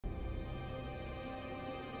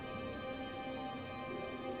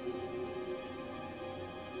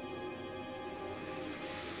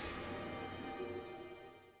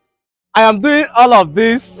I am doing all of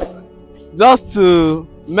this just to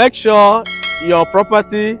make sure your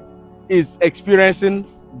property is experiencing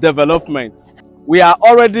development. We are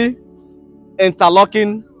already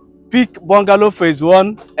interlocking Peak Bungalow Phase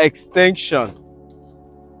 1 extension.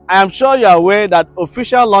 I am sure you are aware that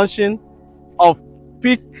official launching of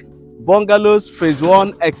Peak Bungalows Phase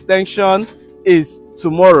 1 extension is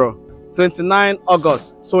tomorrow, 29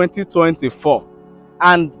 August 2024.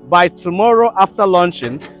 And by tomorrow after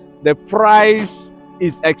launching, the price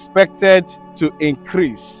is expected to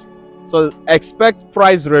increase. So expect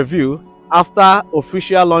price review after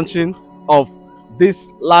official launching of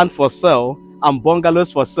this land for sale and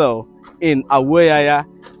bungalows for sale in Awoyaya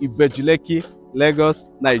Ibeju Lekki,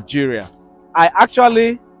 Lagos, Nigeria. I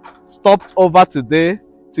actually stopped over today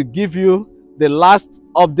to give you the last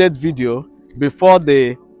update video before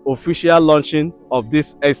the official launching of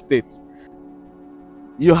this estate.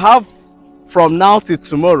 You have from now till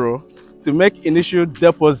tomorrow to make initial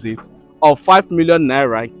deposit of 5 million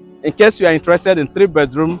naira in case you are interested in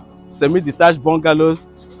 3-bedroom semi-detached bungalows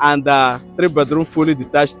and 3-bedroom fully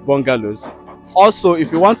detached bungalows. Also,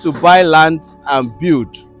 if you want to buy land and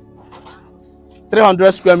build,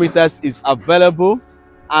 300 square meters is available,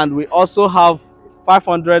 and we also have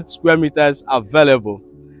 500 square meters available.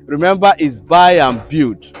 Remember, it's buy and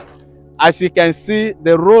build. As you can see,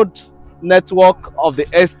 the road network of the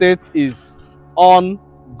estate is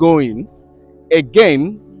ongoing.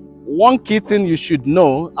 Again, one key thing you should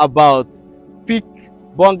know about Peak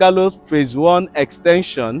Bungalows Phase 1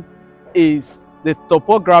 extension is the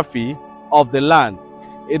topography of the land.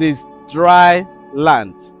 It is dry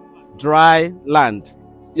land. Dry land.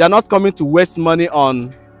 You are not coming to waste money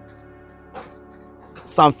on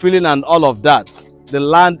sand filling and all of that. The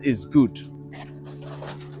land is good.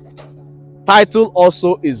 Title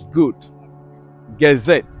also is good.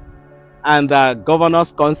 Gazette and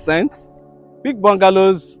governor's consent. Peak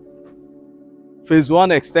Bungalows Phase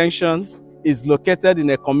 1 extension is located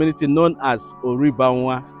in a community known as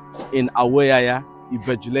Oribanwa in Awoyaya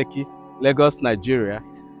Ibeju Lekki, Lagos, Nigeria.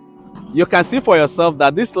 You can see for yourself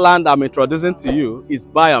that this land I'm introducing to you is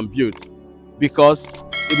buy and build because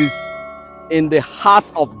it is in the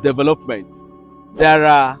heart of development. There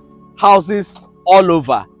are houses all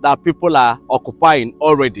over that people are occupying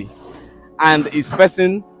already, and it's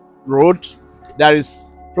facing road. There is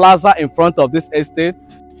plaza in front of this estate.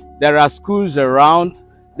 There are schools around.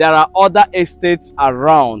 There are other estates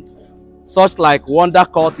around, such like Wonder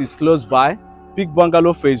Court is close by, Peak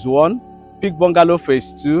Bungalow Phase 1, Peak Bungalow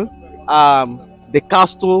Phase 2, the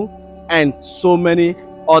Castle, and so many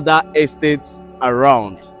other estates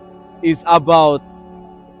around. It's about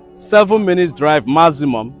 7 minutes drive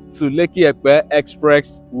maximum to Lekki Epe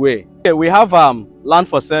Expressway. Okay, we have land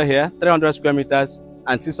for sale here, 300 square meters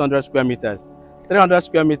and 600 square meters. 300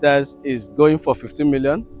 square meters is going for 15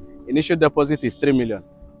 million. Initial deposit is 3 million.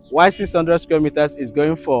 While 600 square meters is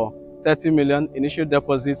going for 30 million. Initial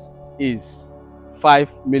deposit is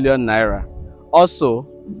 5 million naira. Also,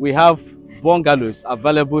 we have bungalows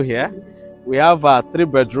available here. We have a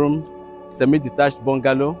 3-bedroom semi-detached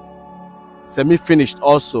bungalow, semi-finished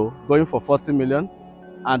also, going for 40 million.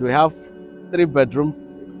 And we have 3-bedroom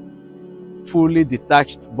fully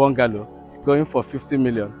detached bungalow going for 50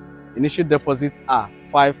 million. Initial deposits are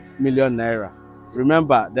 5 million naira.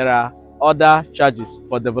 Remember, there are other charges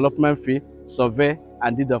for development fee, survey,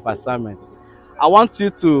 and deed of assignment. I want you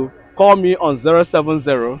to call me on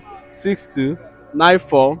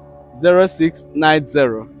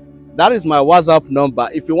 070-6294-0690. That is my WhatsApp number.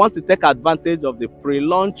 If you want to take advantage of the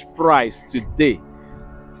pre-launch price today,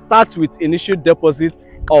 start with initial deposit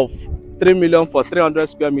of 3 million for 300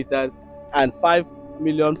 square meters and 5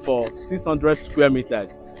 million for 600 square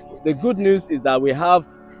meters. The good news is that we have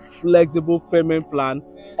flexible payment plan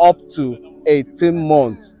up to 18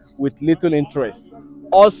 months with little interest.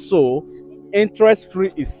 Also, interest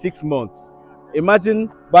free is 6 months. Imagine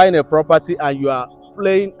buying a property and you are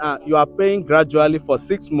paying gradually for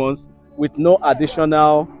 6 months with no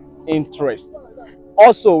additional interest.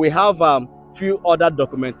 Also, we have few other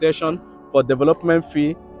documentation for development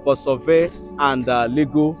fee, for survey, and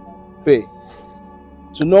legal pay.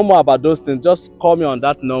 To know more about those things, just call me on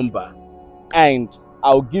that number and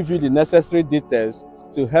I'll give you the necessary details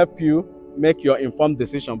to help you make your informed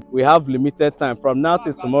decision. We have limited time. From now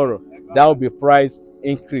till tomorrow, there will be price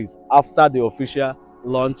increase after the official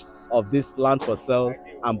launch of this land for sale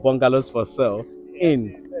and bungalows for sale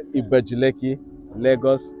in Ibeju Lekki,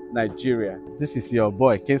 Lagos, Nigeria. This is your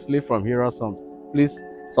boy Kingsley from Herox. Please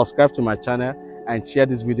subscribe to my channel and share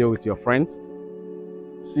this video with your friends.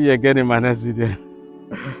 See you again in my next video.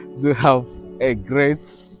 Do have a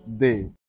great day.